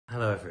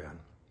Hello everyone.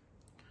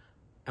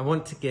 I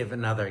want to give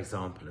another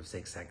example of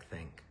zigzag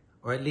think,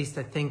 or at least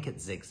I think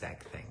it's zigzag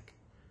think.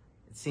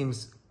 It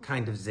seems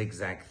kind of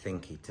zigzag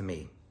thinky to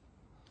me.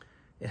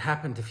 It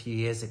happened a few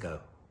years ago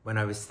when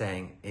I was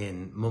staying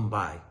in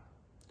Mumbai,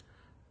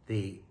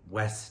 the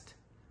west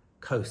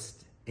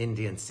coast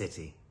Indian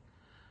city,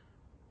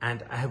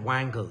 and I had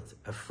wangled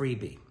a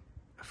freebie,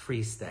 a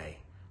free stay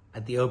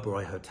at the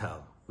Oberoi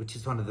Hotel, which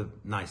is one of the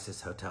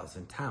nicest hotels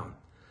in town.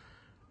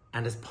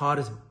 And as part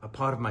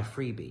of my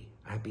freebie,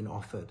 I had been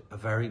offered a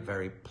very,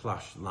 very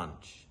plush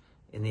lunch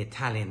in the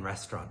Italian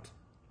restaurant.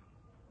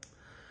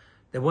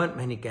 There weren't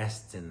many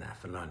guests in there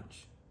for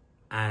lunch,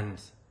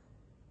 and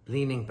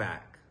leaning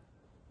back,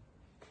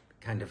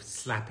 kind of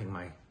slapping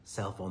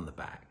myself on the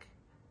back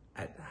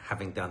at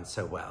having done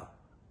so well,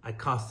 I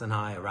cast an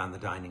eye around the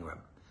dining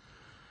room.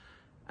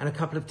 And a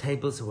couple of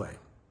tables away,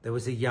 there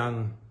was a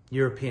young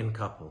European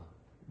couple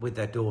with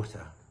their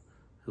daughter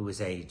who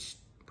was aged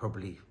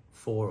probably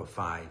 4 or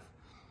 5.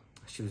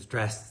 She was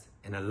dressed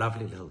in a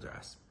lovely little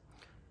dress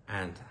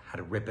and had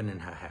a ribbon in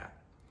her hair.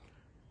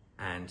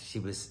 And she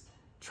was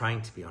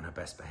trying to be on her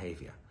best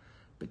behavior.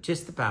 But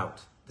just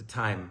about the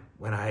time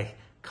when I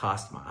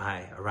cast my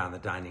eye around the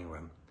dining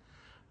room,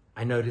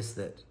 I noticed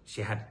that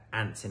she had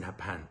ants in her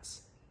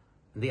pants.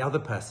 And the other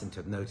person to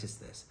have noticed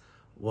this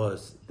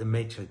was the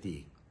maitre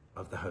d'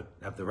 of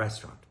the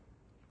restaurant.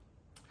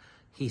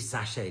 He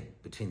sashayed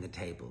between the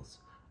tables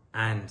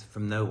and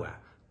from nowhere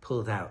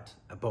pulled out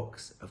a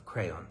box of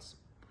crayons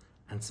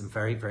and some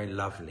very, very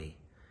lovely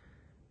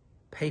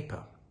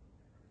paper,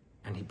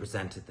 and he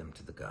presented them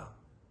to the girl.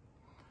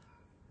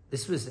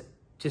 This was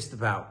just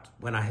about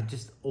when I had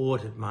just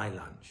ordered my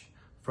lunch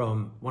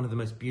from one of the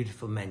most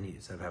beautiful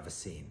menus I've ever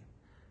seen.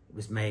 It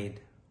was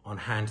made on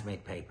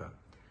handmade paper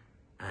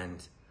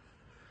and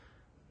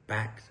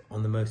backed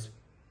on the most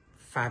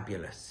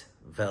fabulous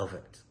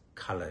velvet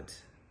colored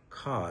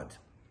card.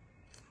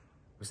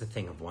 It was a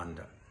thing of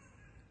wonder.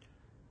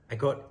 I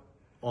got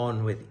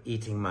on with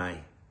eating my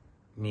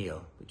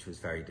meal, which was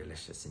very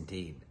delicious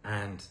indeed.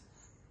 And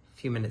a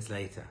few minutes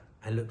later,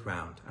 I looked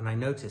round and I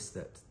noticed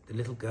that the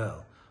little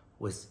girl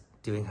was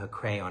doing her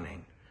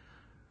crayoning.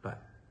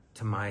 But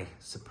to my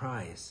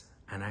surprise,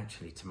 and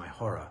actually to my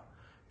horror,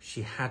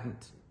 she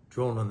hadn't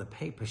drawn on the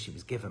paper she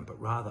was given, but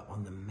rather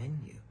on the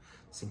menu.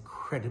 This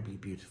incredibly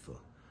beautiful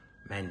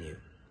menu,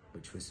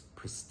 which was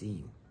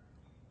pristine.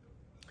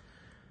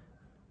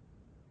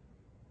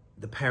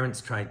 The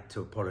parents tried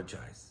to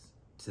apologize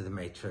to the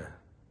maitre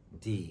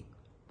d'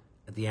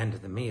 at the end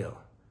of the meal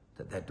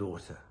that their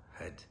daughter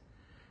had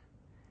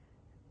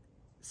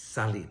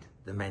sullied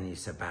the menu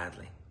so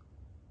badly.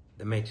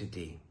 The maitre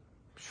d'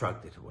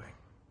 shrugged it away.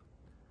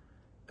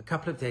 A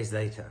couple of days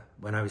later,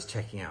 when I was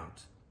checking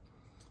out,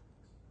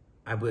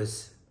 I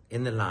was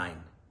in the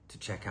line to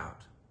check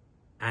out,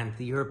 and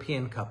the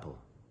European couple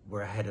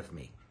were ahead of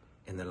me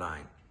in the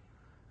line,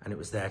 and it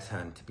was their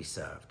turn to be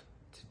served,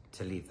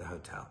 to leave the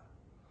hotel.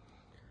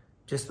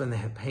 Just when they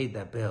had paid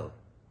their bill,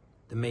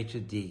 the maitre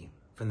d'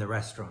 from the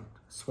restaurant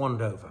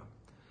swanned over,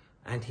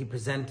 and he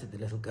presented the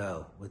little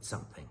girl with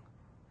something.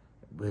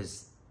 It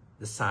was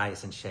the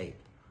size and shape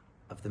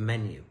of the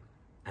menu,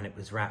 and it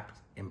was wrapped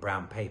in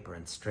brown paper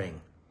and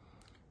string.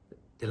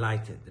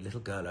 Delighted, the little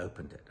girl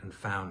opened it and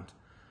found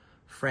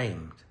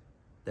framed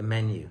the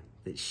menu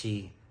that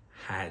she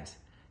had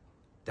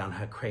done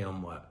her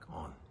crayon work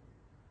on.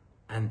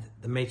 And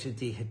the maitre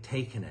d' had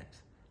taken it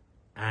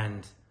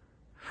and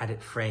had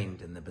it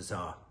framed in the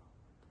bazaar.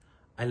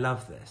 I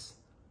love this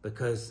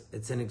because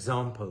it's an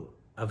example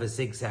of a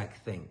zigzag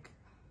think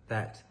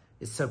that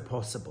is so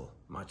possible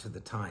much of the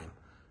time.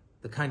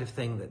 The kind of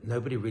thing that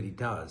nobody really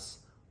does,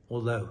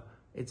 although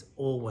it's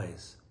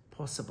always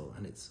possible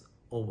and it's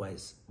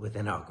always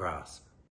within our grasp.